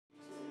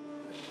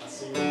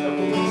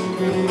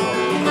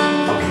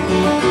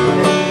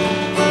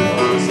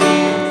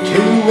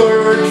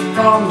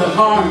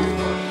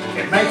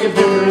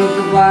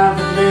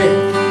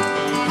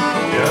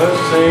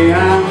say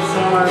I'm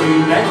sorry,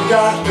 let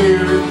God's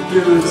Spirit do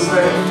the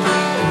rest.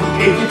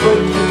 If you put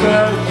your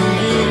trust in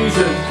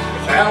Jesus,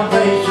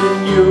 salvation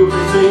you'll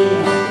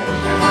receive.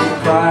 And with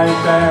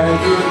Christ as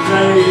your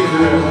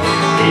Savior,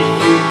 if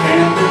you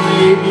can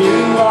believe,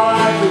 you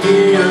are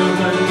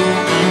forgiven.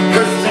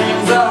 Your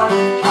sins are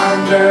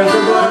under the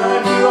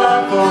blood, you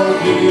are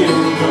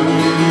forgiven.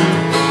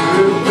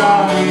 Through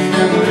God's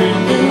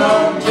never-ending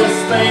love, just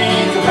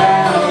think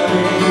about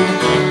it.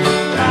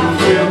 Things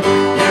will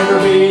never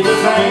be the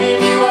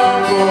same, you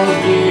are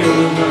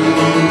forgiven.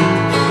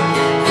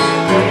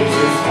 Praise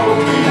His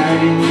holy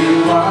name, you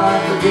are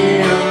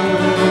forgiven.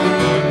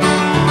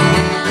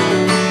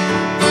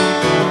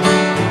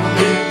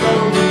 This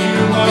road that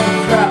you must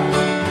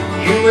travel,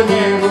 you will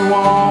never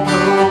walk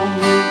alone.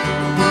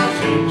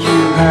 Since you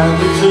have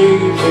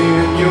received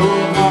Him, your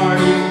heart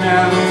is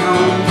now at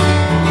home.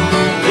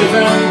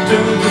 Listen to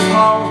the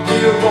small,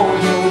 still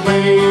voice,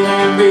 obey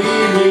and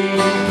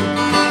believe.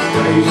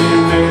 Praise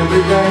Him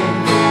every day.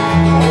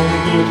 All the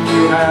gifts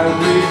you have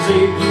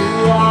received, you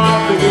are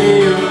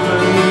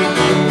forgiven.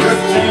 Your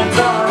sins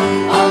are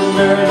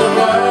under the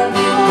blood,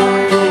 you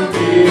are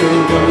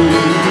forgiven.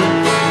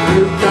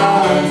 Through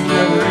God's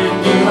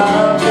never-ending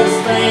love, just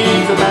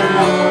think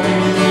about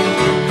it.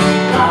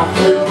 Life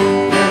will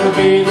never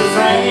be the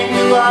same,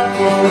 you are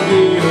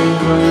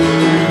forgiven.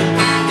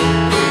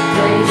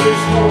 Praise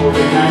His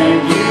holy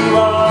name, you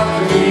are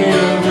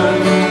forgiven.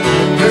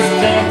 Your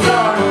sins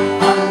are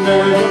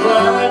under the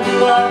blood, you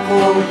are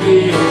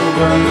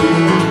forgiven.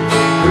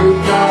 Through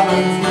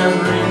God's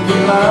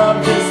never-ending love,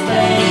 just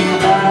think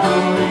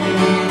about it.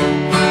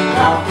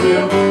 Life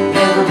will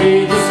never be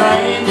the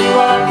same, you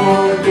are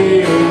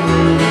forgiven.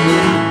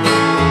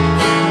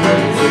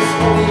 Praise His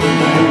holy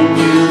name,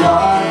 you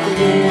are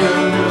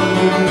forgiven.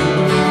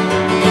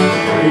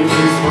 Praise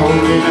His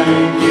holy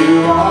name, you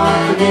are